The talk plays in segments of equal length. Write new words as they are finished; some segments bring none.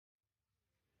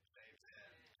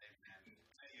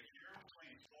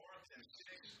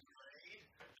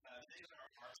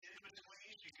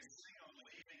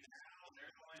leaving now.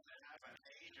 They're going to have an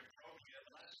age-appropriate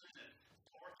lesson in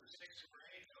 4th or 6th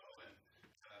grade. Go and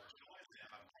join them.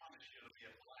 I promise you it'll be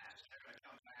a blast. They're going to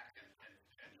come back and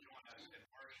join us in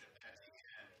worship at the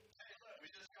end. Hey, look, we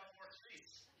just got more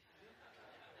seats.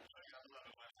 I love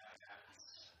it when that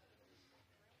happens.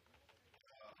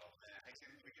 Oh, man. Hey,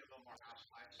 can we get a little more house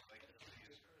lights so they can see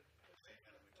us?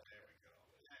 There we go.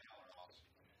 Man, y'all are awesome.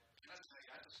 Can I tell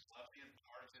you, I just love being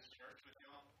part of this church with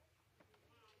y'all.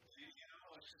 You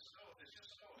know, it's just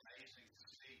so amazing to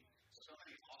see so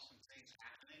many awesome things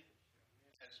happening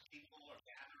as people are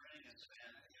gathering and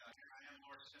saying, you know, here I am,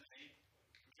 Lord, send me.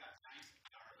 We've got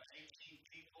 18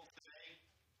 people today.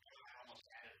 I almost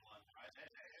added one, right?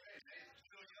 Hey, it's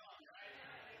still young, right?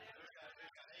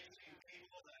 We've got 18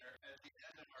 people that are at the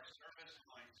end of our service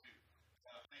going to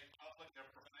make public their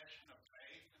profession of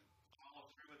faith and follow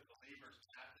through with believers'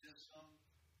 baptism.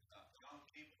 Young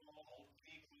people, old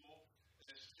people.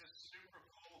 It's just super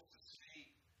cool to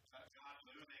see God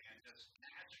moving in just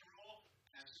natural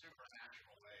and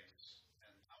supernatural ways.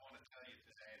 And I want to tell you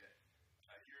today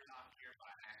that you're not here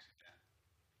by accident.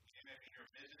 You may be here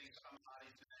visiting somebody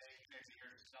today. You may be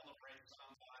here to celebrate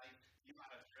somebody. You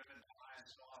might have driven by and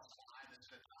saw a sign that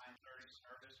said 9:30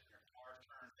 service and your car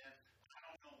turned in. I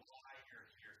don't know why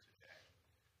you're here today,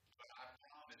 but I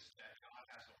promise that God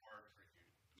has a word for you.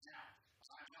 Now,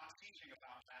 I'm not teaching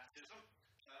about baptism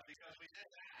because we did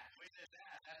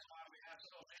that. That's why we have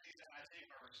so many that I think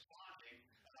are responding.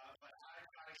 But I've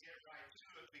got to get right to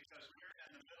it because we're in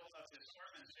the middle of this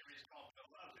sermon series called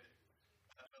BeLoved.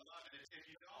 Beloved, if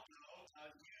you don't know,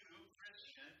 you,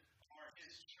 Christian, are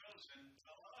His chosen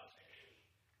beloved.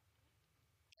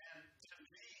 And to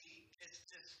me, it's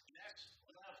this next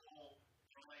level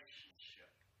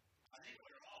relationship. I think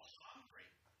we're all hungry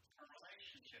for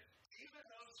relationship. Even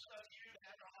those of you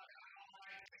that are like, I don't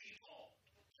like people,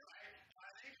 right? I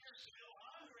think you're still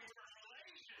hungry for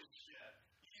relationship.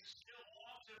 You still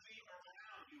want to be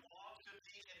around. You want to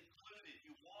be included.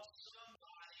 You want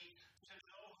somebody to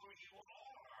know who you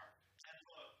are. And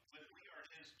look, when we are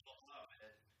His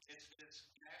beloved, it's this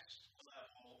next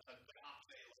level of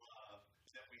agape love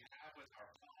that we have with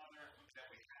our Father, that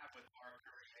we have with our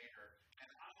Creator. And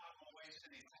I'm not going to waste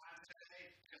any time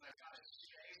today because I've got to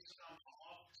shave some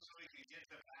off so we can get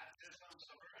to baptism.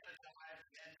 So we're going to dive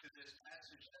into this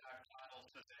message that I've titled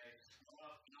today,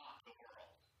 Love Not the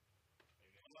World.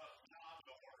 Love not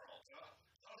the world.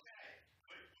 Okay,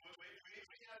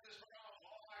 we have this problem.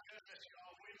 Oh my goodness,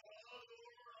 y'all, we love the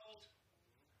world.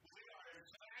 We are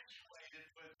infatuated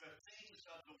with the things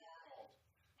of the world.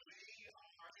 We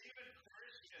are even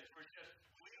Christians.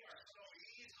 We are so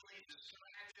easily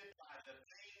distracted by the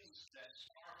things that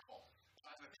sparkle,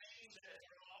 by the things that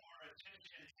draw our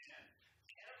attention in.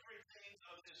 Everything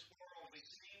of this world we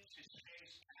seem to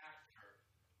chase after.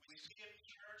 We skip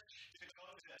church to go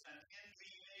to an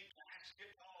NBA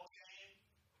basketball game.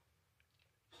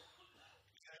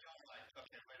 Y'all like,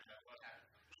 okay, wait a minute, what happened?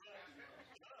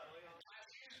 I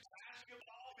use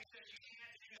basketball because you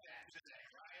can't do that today,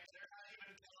 right? They're not even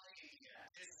playing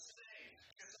yet. It's the same.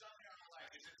 Because some of you are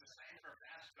like, is it the same for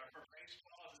basketball, for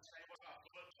baseball? Is it the same about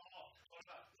football? What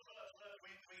about, look,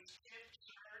 we skip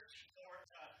church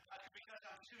because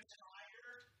I'm too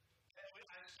tired.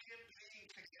 I skip meeting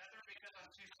together because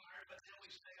I'm too tired, but then we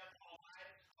stay up all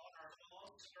night on our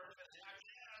phone surfing.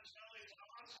 I'm so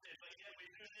exhausted, but yet we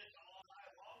do this all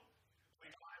night long.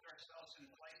 We find ourselves in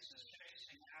places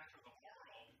chasing after the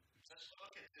world. Let's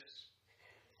look at this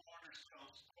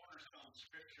cornerstone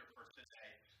scripture for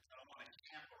today. I don't want to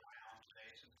camp around today.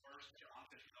 It's in 1 John,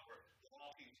 because you know we're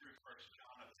walking through 1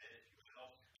 John a bit, if you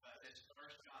will. It's 1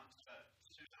 John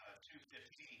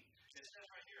 2:15. It says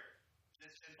right here,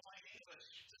 it's in plain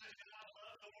English. It says, do not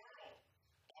love the world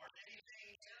or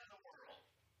anything in the world.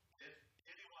 If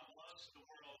anyone loves the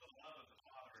world, the love of the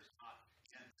Father is not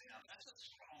in them. That's a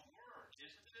strong word,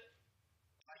 isn't it?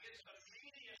 Like it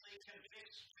immediately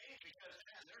convicts me because,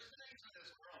 man, there's things in this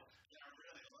world that I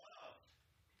really love.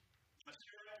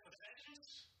 Material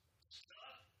possessions,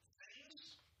 stuff,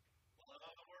 things, love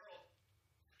of the world.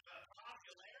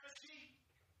 Popularity,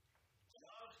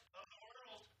 love of the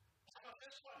world. How about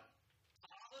this one?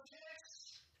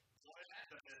 Politics. Boy, that's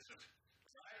divisive.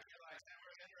 Right? You're like, now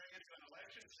we're entering into an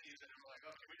election season, and we're like,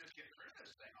 okay, we just get through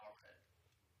this thing already.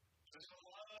 There's the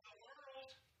love of the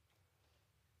world.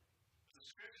 The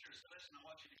scriptures, listen, I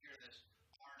want you to hear this,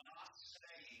 are not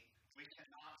saying we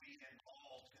cannot be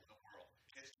involved in the world.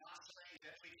 It's not saying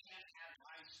that we can't have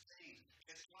nice things.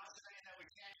 It's not saying that we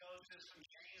can't go to some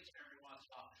games every once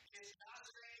in a while. It's not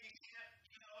saying you can't,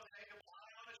 take a fly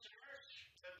on a church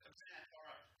event or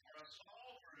a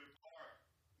small group or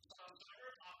some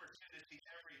serve opportunity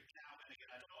every now and again.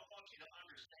 I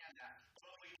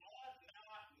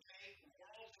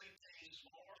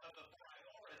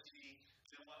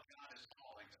than what God is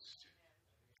calling us to.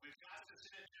 We've got to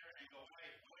sit there and go,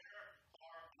 wait, where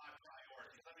are my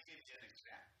priorities? Let me give you an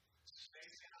example.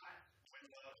 Stacy and I, we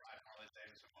love ride Harley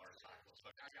Davidson motorcycles.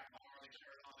 Look, I got my Harley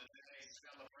shirt on today,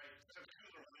 celebrate some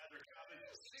cooler weather coming.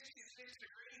 66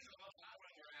 degrees is what my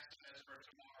weather access for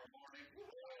tomorrow morning.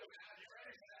 Are you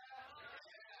ready for that?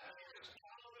 Yeah, we're just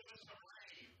following with some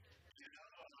rain. You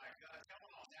know, my God, come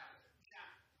on now.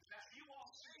 Now, you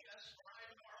won't see us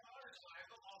riding our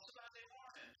motorcycle on Sunday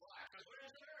morning. Why? Because we're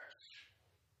in church.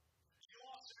 You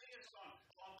won't see us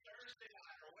on Thursday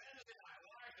night or Wednesday night.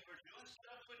 Why? Because we're doing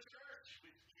stuff with church.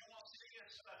 You won't see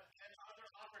us in other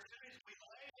opportunities. We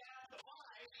lay down the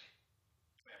bike.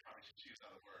 I probably should choose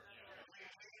other words. Yeah.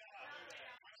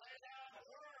 We lay down the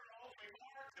world. We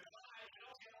mark the bike. We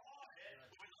don't get on it.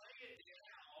 We lay it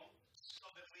down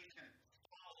so that we can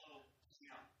follow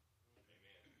Him.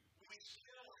 We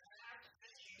still have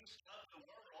things of the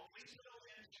world. We still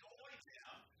enjoy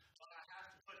them, but I have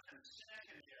to put them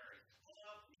secondary.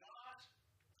 Love not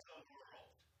the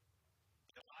world.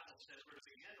 The Bible says we're to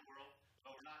be in the world,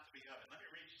 but we're not to be of it. Let me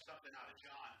read you something out of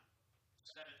John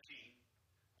 17.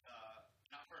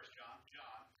 Not First John.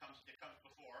 It comes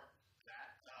before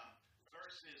that.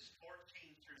 Verses 14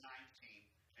 through 19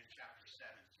 in chapter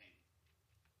 17.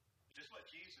 This is what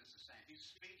Jesus is saying. He's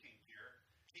speaking here.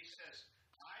 He says,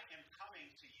 I am coming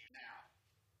to you now.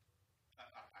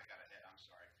 I got ahead. I'm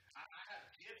sorry. I have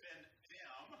given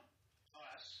them,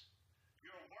 us,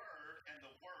 your word, and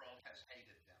the world has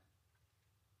hated them.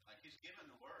 Like He's given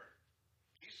the word.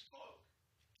 He spoke.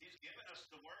 He's given us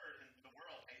the word, and the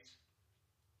world hates it.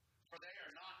 For they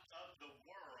are not of the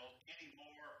world any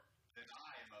more than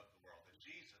I am of the world, and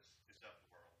Jesus is of the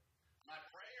world. My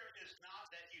prayer is not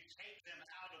that you take them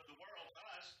out of the world,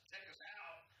 take us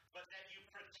out, but that you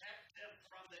protect them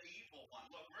from the evil one.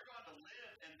 Look, we're going to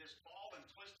live in this fallen,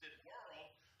 twisted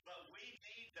world, but we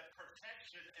need the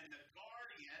protection and the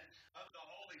guardian of the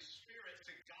Holy Spirit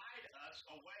to guide us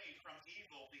away from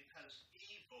evil, because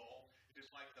evil is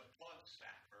like the bug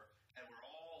zapper, and we're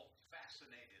all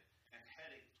fascinated and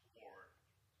heading toward.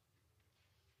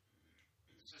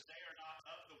 It says, they are not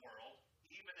of the world,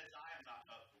 even as I am not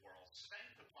of the world.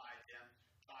 Sanctify them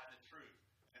by the truth.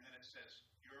 And then it says,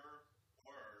 your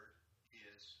word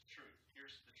is truth.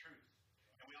 Here's the truth.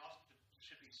 And we also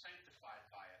should be sanctified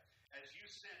by it. As you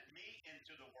sent me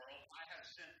into the world, I have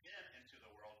sent them into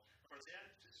the world for them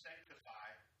to sanctify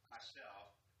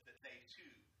myself, that they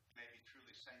too may be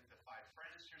truly sanctified.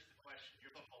 Friends, here's the question.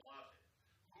 You're the beloved.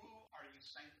 Who are you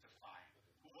sanctifying?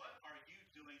 What are you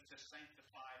doing to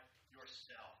sanctify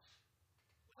yourself?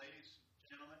 Ladies,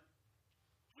 gentlemen,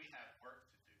 we have work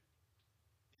to do.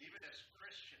 Even as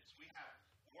Christians, we have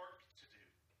work to do.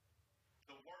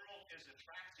 The world is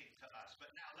attracting to us.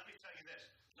 But now, let me tell you this.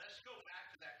 Let's go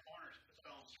back to that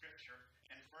cornerstone scripture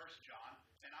in 1 John,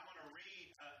 and I'm going to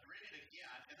read it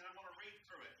again, and then I'm going to read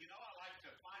through it. You know, I like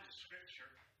to find a scripture,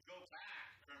 go back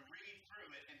and read through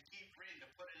it, and keep reading to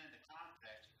put it into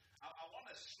context. I want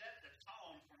to set the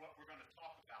tone for what we're going to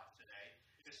talk about today.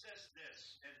 It says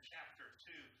this in chapter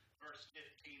 2, verse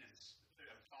 15 and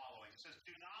following. It says,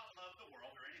 do not love the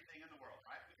world or anything in the world.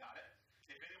 Right? We got it.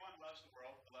 If anyone loves the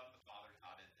world, the love of the Father is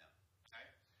not in them. Okay?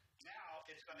 Now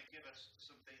it's going to give us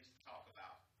some things to talk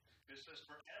about. It says,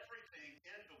 for everything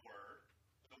in the world,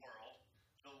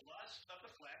 the lust of the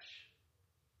flesh,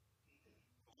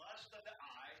 the lust of the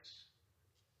eyes,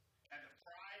 and the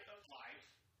pride of life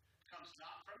comes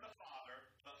not from the Father,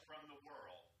 but from the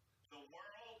world. The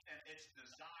world and its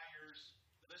desires,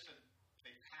 listen,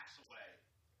 they pass away.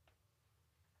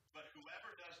 But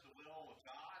whoever does the will of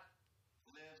God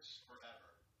lives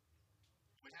forever.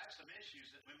 We have some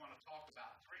issues that we want to talk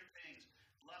about. Three things: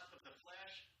 lust of the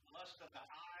flesh, lust of the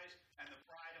eyes, and the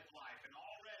pride of life. And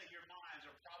already your minds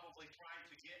are probably trying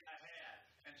to get ahead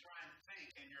and try and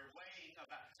think, and you're weighing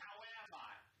about, how am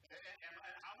I?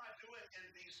 And how am I doing in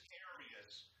these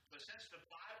areas? But since the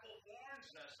Bible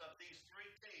warns us of these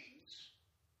three things,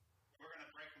 we're going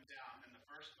to break them down. And the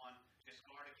first one is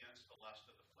guard against the lust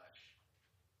of the flesh.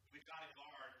 We've got to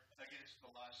guard against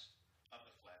the lust of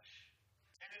the flesh.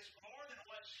 And it's more than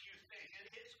what you think.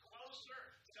 It hits closer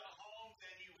to home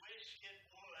than you wish it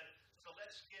would. So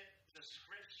let's get the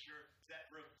scripture that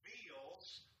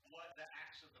reveals what the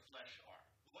acts of the flesh are.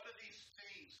 What are these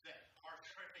things that are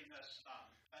tripping us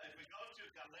up? If we go to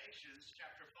Galatians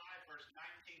chapter 5, verse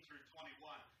 19 through 21,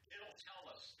 it'll tell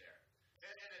us there.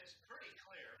 And it's pretty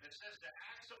clear. It says the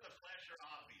acts of the flesh are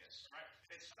obvious, right?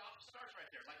 It starts right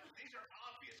there. Like, these are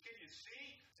obvious. Can you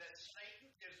see that Satan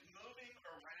is moving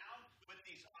around with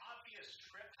these obvious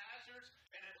trip hazards?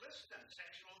 And it lists them: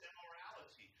 sexual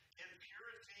immorality,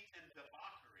 impurity and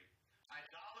debauchery,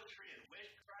 idolatry and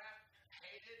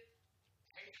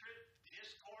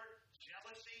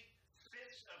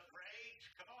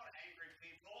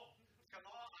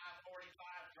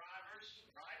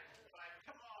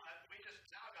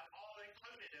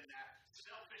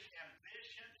selfish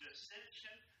ambition,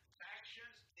 dissension,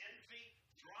 factions, envy,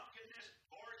 drunkenness,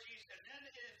 orgies, and then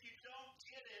if you don't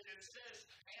get it, it says,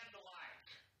 and the like.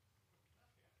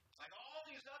 Like all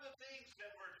these other things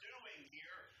that we're doing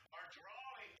here are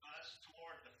drawing us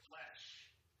toward the flesh.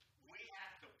 We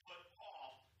have to put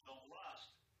off the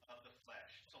lust of the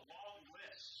flesh. It's a long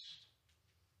list.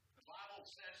 The Bible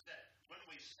says that when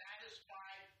we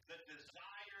satisfy the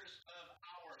desires of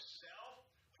ourselves,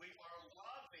 we are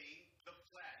loving the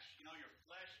flesh. You know, your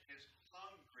flesh is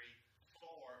hungry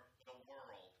for the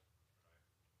world.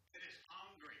 It is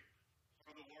hungry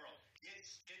for the world. It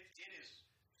is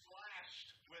flashed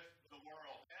with the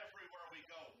world. Everywhere we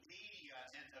go, media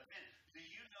and events. Do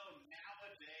you know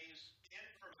nowadays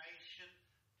information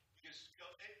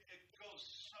it goes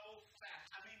so fast?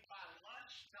 I mean, by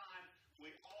lunchtime, we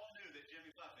all knew that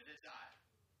Jimmy Buffett had died.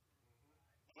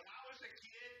 When I was a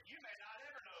kid, you may not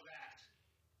ever know that.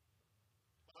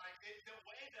 Like the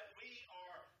way that we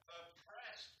are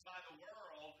oppressed by the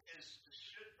world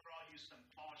should draw you some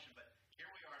caution. But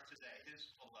here we are today, His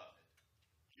beloved.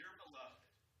 You're beloved.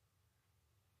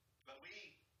 But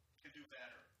we can do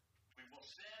better. We will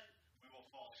sin. We will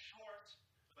fall short.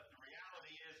 But the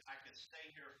reality is, I could stay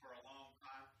here for a long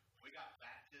time. We got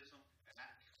baptism, and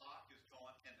that clock is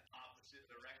going in the opposite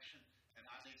direction, and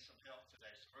I need some help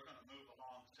today. So we're going to move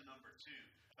along to number 2.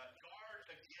 Guard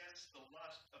against the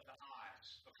lust of the eyes.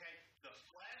 Okay? The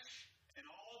flesh and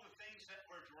all the things that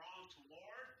we're drawn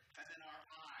toward, and then our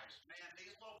eyes. Man,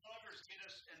 these little buggers get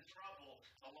us in trouble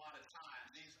a lot of times.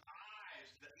 These eyes,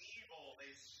 the evil, they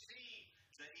see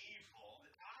the evil.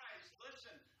 The eyes,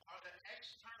 listen, are the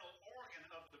external organ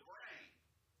of the brain.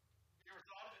 You ever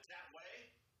thought of it that way?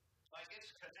 Like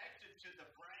it's connected to the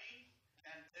brain,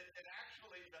 and it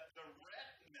actually, the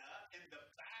retina in the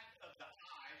back of the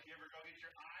eye, you ever go get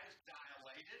your eyes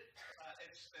dilated,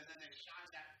 and then they shine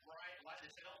that bright light.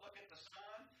 They say, don't look at the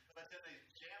sun, but then they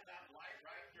jam that light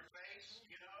right in your face,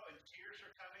 you know, and tears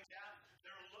are coming down.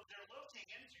 They're looking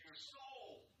into your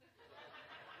soul.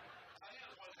 I think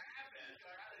that's what's happened.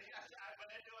 When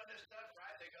they're doing this stuff,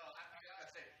 right, they go, I gotta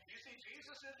say, you see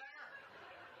Jesus in there?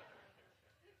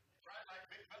 Right?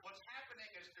 But what's happening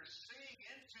is they're seeing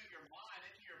into your mind,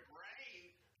 into your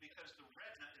brain, because the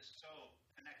retina is so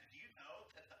connected. Do you know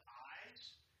that the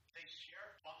eyes, they share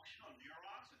functional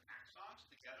neurons and axons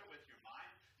together with your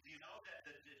mind? Do you know that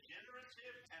the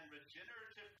degenerative and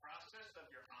regenerative process of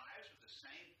your eyes are the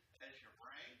same as your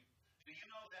brain? Do you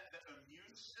know that the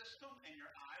immune system and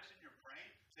your eyes and your brain,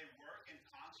 they work in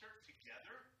concert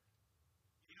together?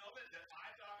 You know that the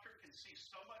eye doctor can see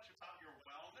so much about your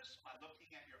wellness by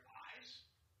looking at your eyes?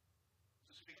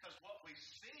 It's because what we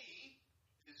see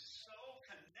is so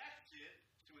connected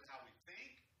to how we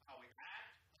think, how we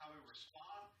act, how we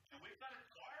respond, and we've got to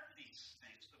guard these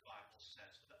things, the Bible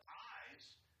says. The eyes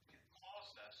can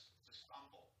cause us to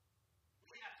stumble.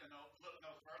 We have to look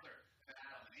no further than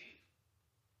Adam and Eve.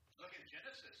 Look at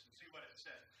Genesis and see what it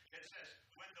says. It says,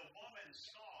 when the woman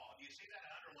saw, you see that? I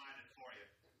underlined it for you.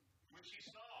 When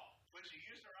she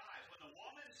used her eyes, when the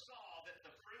woman saw that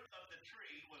the fruit of the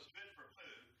tree was good for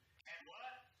food, and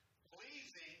what?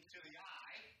 Pleasing to the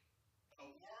eye, a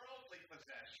worldly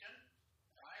possession,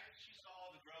 right? She saw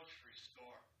the grocery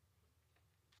store.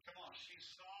 Come on, she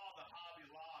saw the Hobby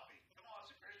Lobby. Come on,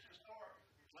 it's a Christian store.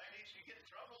 Ladies, you get in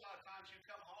trouble a lot of times. You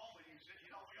come home and you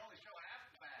only show half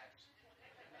the bags.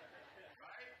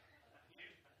 Right?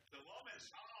 The woman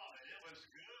saw that it was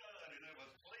good and it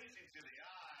was pleasing to the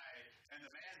eye, and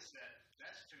the man said,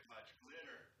 that's too much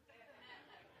glitter.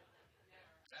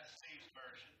 That's Steve's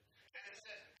version. And it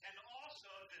says, and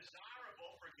also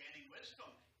desirable for gaining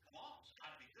wisdom. Come on, it's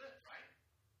got to be good, right?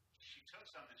 She took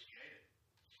some and she ate it.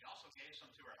 She also gave some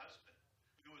to her husband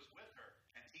who was with her,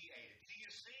 and he ate it. Do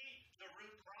you see the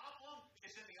root problem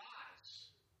is in the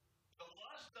eyes? The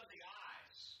lust of the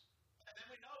eyes. And then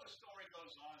we know the story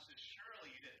goes on and says,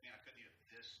 surely you didn't mean I couldn't eat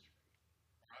this tree.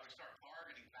 Right? We start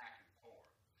bargaining back and forth.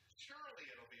 Surely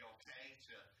it'll be okay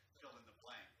to fill in the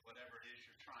blank, whatever it is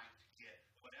you're trying to get,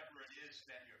 whatever it is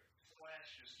that your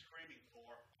flesh is screaming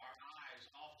for, our eyes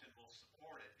often will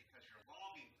support it because you're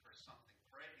longing for something,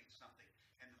 craving something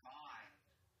in the mind,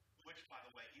 which, by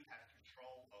the way, you have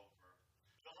control over.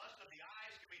 The lust of the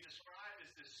eyes can be described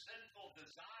as this sinful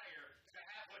desire to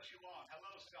have what you want.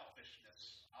 Hello,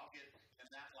 selfishness. I'll get in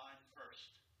that line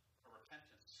first for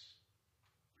repentance.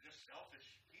 We're just selfish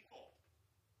people,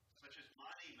 such as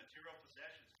money, material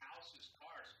possessions, houses,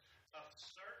 cars, of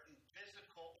certain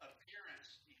physical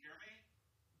appearance. You hear me?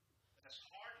 That's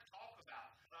hard to talk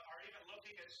about. Or even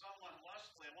looking at someone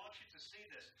lustfully. I want you to see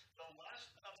this. The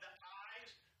lust of the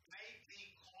eyes may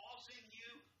be causing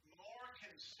you more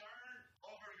concern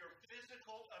over your physical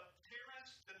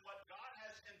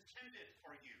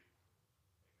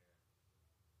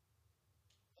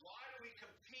we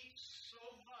compete so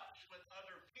much with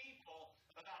other people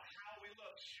about how we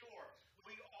look. Sure,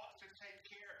 we ought to take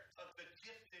care of the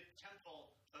gifted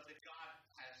temple that God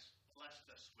has blessed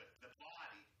us with, the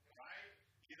body, right?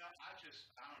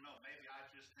 I don't know, maybe I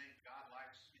just think God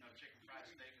likes, chicken fried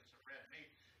steak and some red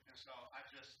meat. And so I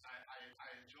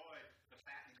enjoy the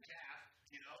fattened calf,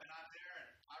 and I'm there and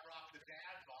I rock the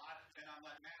dad bod and I'm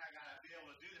like, man, I got to be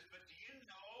able to do this. But do you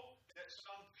know that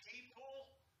some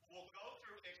people will go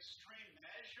through extreme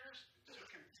measures to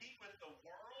compete with the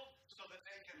world so that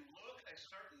they can look a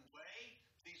certain way?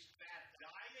 These fad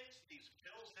diets, these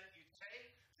pills that you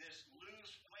take, this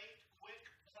lose weight quick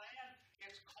plan,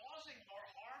 it's causing more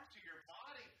harm to your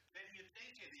body than you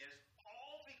think it is,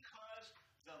 all because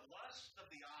the lust of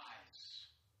the eyes.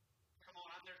 Come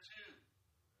on, I'm there too.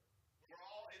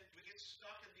 We get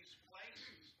stuck in these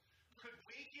places. Could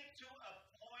we get to a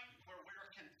point where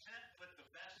we're content with the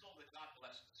vessel that God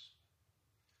blessed us?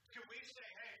 Could we say,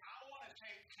 hey, I want to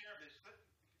take care of this?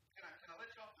 Can I let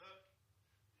you off the hook?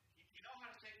 You know how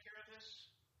to take care of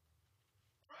this?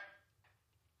 Right?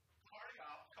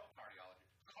 Cardio,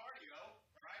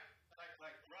 right?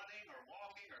 Like running or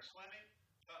walking or swimming.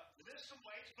 Lift some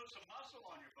weights, put some muscle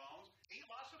on your bones, eat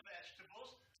lots of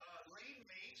vegetables, lean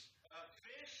meats,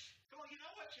 fish. Come on, you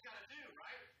know what you got to do,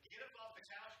 right? Get up off the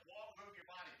couch, walk, move your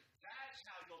body. That's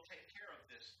how you'll take care of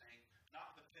this thing,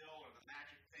 not the pill or the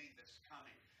magic thing that's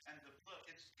coming. And look,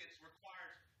 it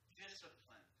requires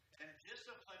discipline. And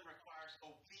discipline requires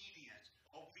obedience.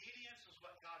 Obedience is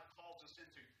what God calls us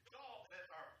into. Y'all that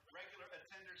are regular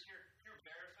attenders here, you're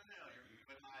very familiar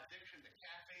with my addiction to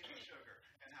caffeine and sugar.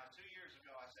 And how 2 years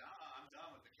ago I said, I'm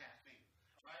done with the caffeine.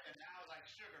 Right? And now like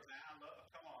sugar, man, I love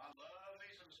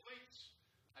me some sweets.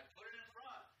 I put it in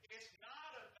front. It's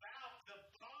not about the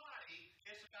body,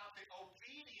 it's about the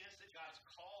obedience that God's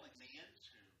calling me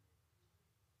into.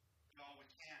 Y'all, we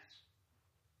can't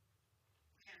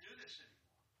do this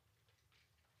anymore.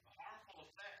 Harmful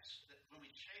effects that when we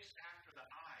chase after the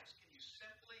eyes, can you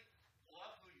simply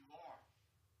love who you are?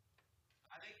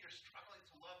 I think you're struggling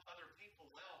to love other people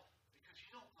well because you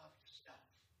don't love yourself.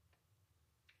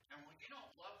 And when you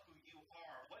don't love who you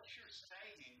are, what you're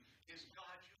saying is,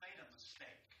 God, you made a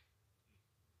mistake.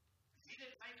 He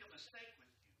didn't make a mistake with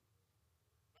you.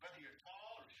 Whether you're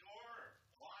tall or short or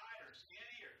wide or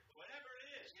skinny or whatever it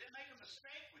is, he didn't make a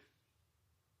mistake with you.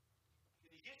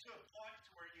 You get to a point to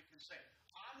where you can say,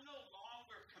 I'm no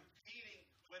longer competing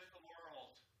with the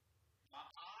world. My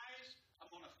eyes, I'm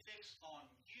going to fix on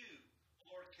you.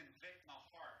 Lord, convict my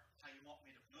heart how you want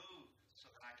me to move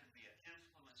so that I can be an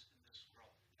influence in this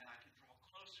world and I can draw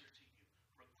closer to you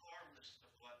regardless of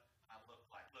what I look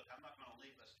like. Look, I'm not going to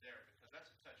leave us there because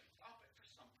that's a touchy topic for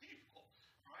some people,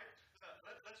 right?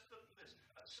 Let's look at this.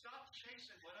 Stop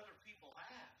chasing what other people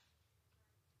have.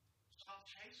 Stop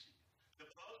chasing it. The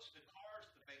boats, the cars,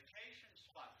 the vacation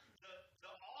spot,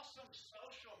 the awesome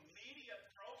social media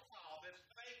profile that's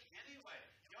fake anyway.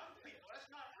 Young people, that's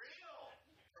not real,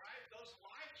 right? Those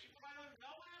likes, you probably don't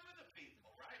know half of the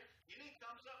people, right? You need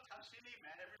thumbs up, come see me,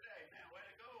 man, every day. Man, way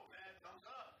to go, man, thumbs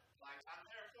up. Like, I'm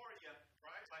there for you,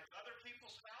 right? Like other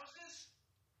people's spouses.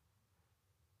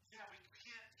 Yeah, we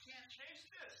can't chase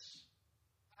this.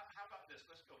 How about this?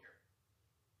 Let's go here.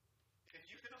 If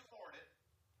you can afford it,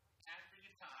 after you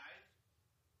tithe,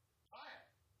 buy it.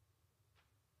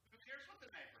 Who cares what the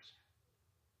neighbors say?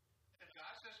 If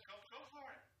God says go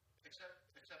for it.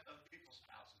 Except other people's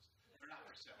spouses. They're not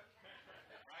for sale.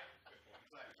 Right?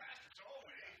 Like, Pastor told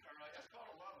me. Or like, that's called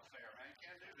a love affair, man. You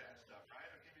can't do that stuff, right?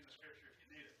 I'll give you the scripture if you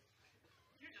need it.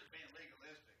 You're just being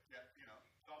legalistic. Yeah,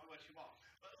 call me what you want.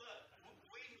 But look,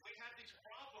 we have these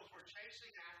problems. We're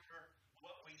chasing after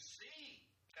what we see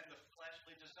and the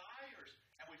fleshly desires.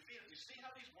 And we feel, you see how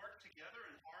these work together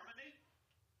in harmony?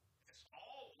 It's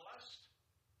all lust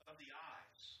of the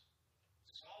eyes.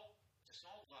 It's all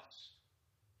lust.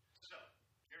 So,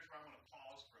 here's where I want to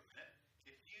pause for a minute.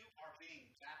 If you are being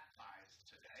baptized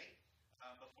today,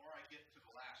 before I get to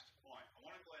the last point, I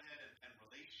want to go ahead and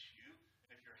release you.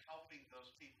 If you're helping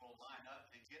those people line up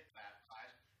and get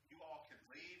baptized, you all can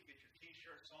leave, get your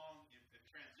t-shirts on, you can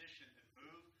transition and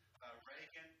move.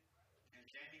 Reagan and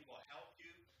Jamie will help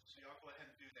you, so y'all go ahead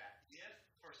and do that. If,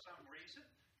 for some reason,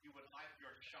 you would like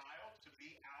your child to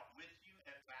be out with you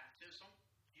at baptism,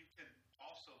 you can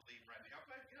also leave right now. Y'all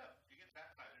go ahead and get up. You get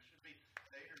baptized. There should be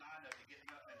 8 or 9 of you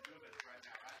getting up and moving right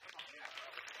now, right? Come on, yeah. So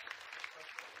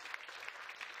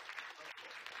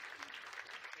cool.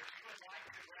 If you would like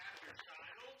to grab your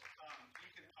child, you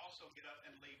can also get up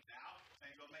and leave now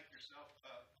and go make yourself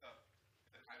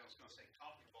I was going to say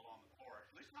comfortable on the porch.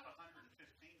 At least not 115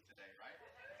 today, right?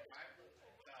 Right?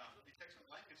 You take some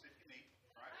blankets if you need,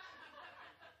 right?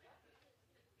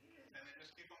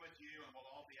 you, and we'll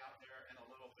all be out there in a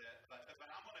little bit. But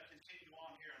I'm going to continue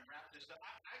on here and wrap this up.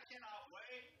 I cannot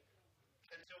wait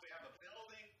until we have a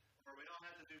building where we don't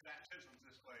have to do baptisms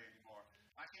this way anymore.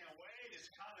 I can't wait. It's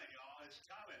coming, y'all. It's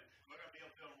coming. We're going to be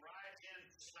able to go right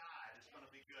inside. It's going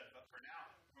to be good. But for now,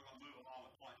 we're going to move along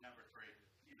with point number 3.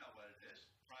 You know what it is.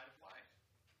 Pride of life.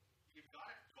 You've got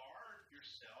to guard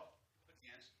yourself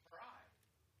against pride.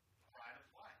 Pride of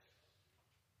life.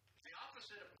 The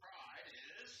opposite of pride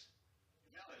is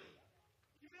humility.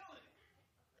 Humility.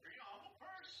 You're a humble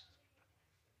person.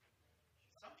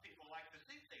 Some people like to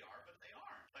think they are, but they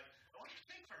aren't. Like, I want you to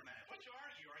think for a minute. Which are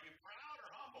you? Are you proud or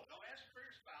humble? Don't answer for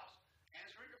your spouse.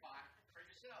 Answer for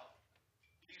yourself.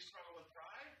 Do you struggle with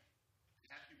pride? Do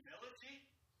you have humility?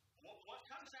 What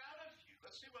comes out of you?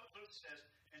 Let's see what Luke says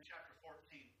in chapter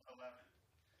 14:11.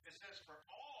 It says, for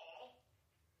all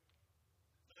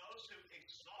those who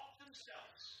exalt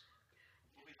themselves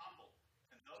will be humbled,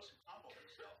 and those who humble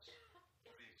themselves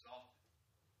will be exalted.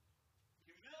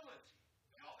 Humility.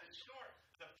 In short,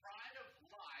 the pride of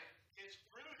life is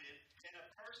rooted in a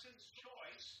person's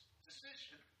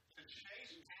decision to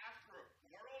chase after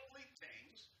worldly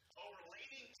things over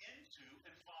leaning into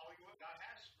and following what God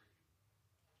has for you.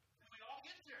 And we all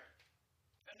get there.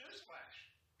 A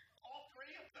newsflash. All 3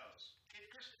 of those.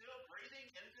 If you're still breathing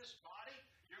in this body,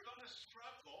 you're going to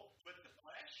struggle with the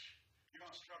flesh, you're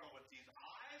going to struggle with these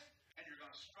eyes, and you're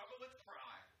going to struggle with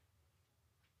pride.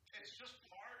 It's just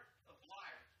part of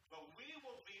life. But we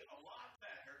will be a lot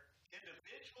better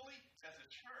individually as a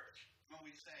church when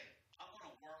we say, I'm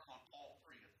going to work on all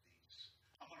 3 of these.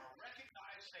 I'm going to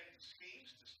recognize Satan's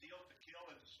schemes to steal, to kill,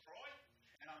 and destroy,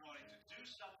 and I'm going to do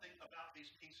something about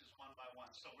these pieces one by one.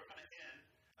 So we're going to end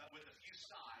with a few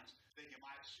signs that you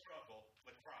might struggle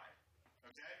with pride.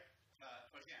 Okay?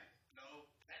 Again, no,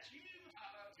 that's you.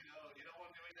 You don't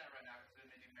want to do that right now because then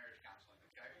they need marriage counseling.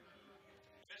 Okay?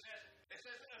 It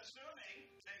says, assuming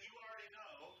that you already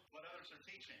know what others are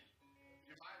teaching.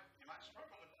 You might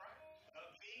struggle with pride.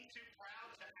 Being too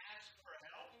proud to ask for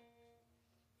help.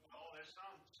 Oh, there's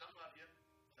some of you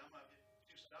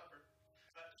too stubborn.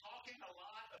 Talking a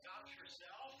lot about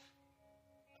yourself.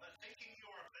 Thinking you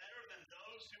are better than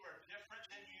those who are different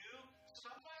than you.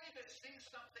 Somebody that sees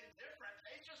something different,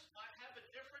 they just might have a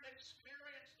different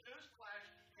experience. Newsflash,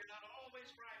 you're not always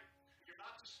right. You're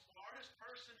not the smartest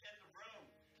person in the room.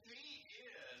 He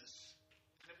is,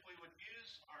 if we would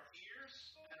use our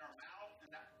ears and our mouth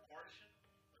in that proportion,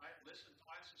 right? Listen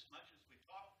twice as much as we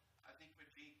talk, I think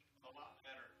we'd be a lot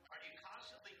better. Are you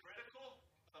constantly critical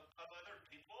of other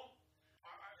people?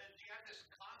 Do you have this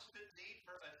constant need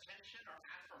for attention or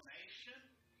affirmation?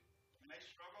 You may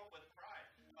struggle with pride.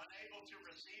 Unable to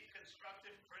receive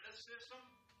constructive criticism.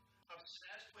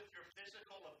 Obsessed with your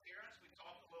physical appearance. We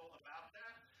talked a little about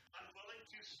that. Unwilling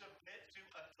to submit to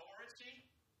authority.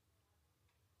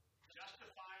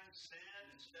 Justifying sin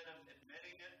instead of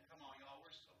admitting it. Come on, y'all,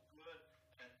 we're so good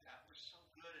at that. We're so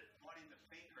good at pointing the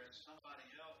finger at somebody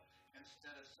else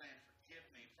instead of saying, forgive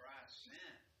me for I have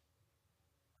sinned.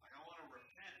 Like, I want to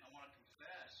repent. I want to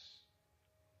confess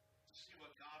to see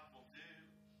what God will do.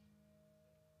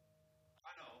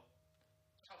 I know.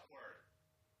 Tough word.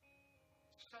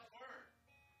 It's a tough word.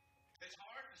 It's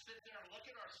hard to sit there and look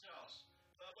at ourselves.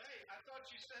 But wait, I thought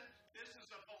you said this is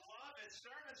a beloved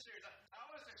sermon series. I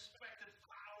was expecting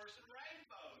flowers and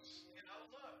rainbows.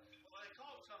 Look, what they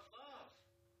call it, tough love.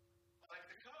 Like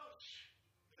the coach.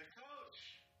 The coach.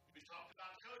 We talked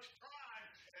about Coach Prime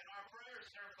in our prayer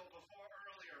circle before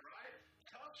earlier, right?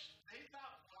 Coach, he's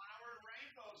not flower and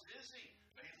rainbows, is he?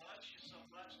 But he loves you so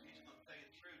much, he's going to tell you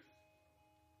the truth.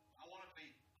 I want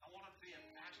to be a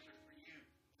pastor for you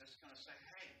that's going to say,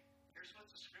 hey, here's what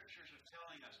the scriptures are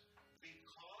telling us.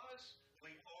 Because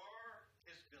we are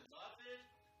his beloved,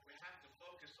 we have to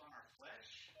focus on our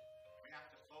flesh. We have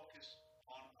to focus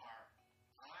on our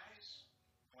eyes.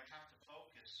 We have to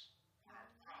focus on our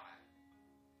pride.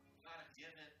 We've got to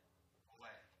give it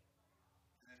away.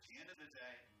 And at the end of the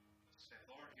day, say,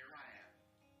 Lord, here I am.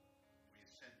 Will you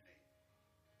send me?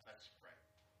 Let's pray.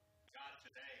 God,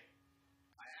 today,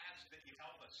 I ask that you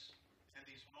help us in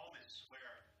these moments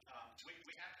where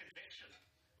we have conviction.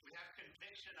 We have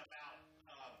conviction about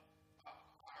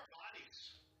our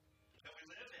bodies that we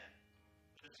live in,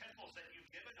 the temples that you've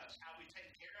given us, how we take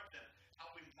care of them,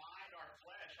 how we mind our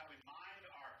flesh, how we mind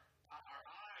our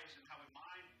eyes, and how we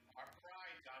mind our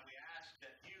pride. God, we ask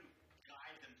that you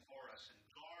guide them for us and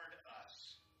guard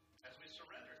us as we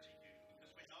surrender to you,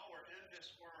 because we know we're in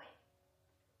this world,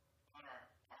 but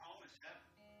our home is heaven.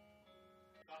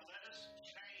 God, let us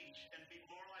change and be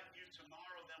more like you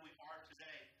tomorrow than we are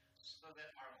today, so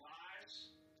that our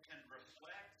lives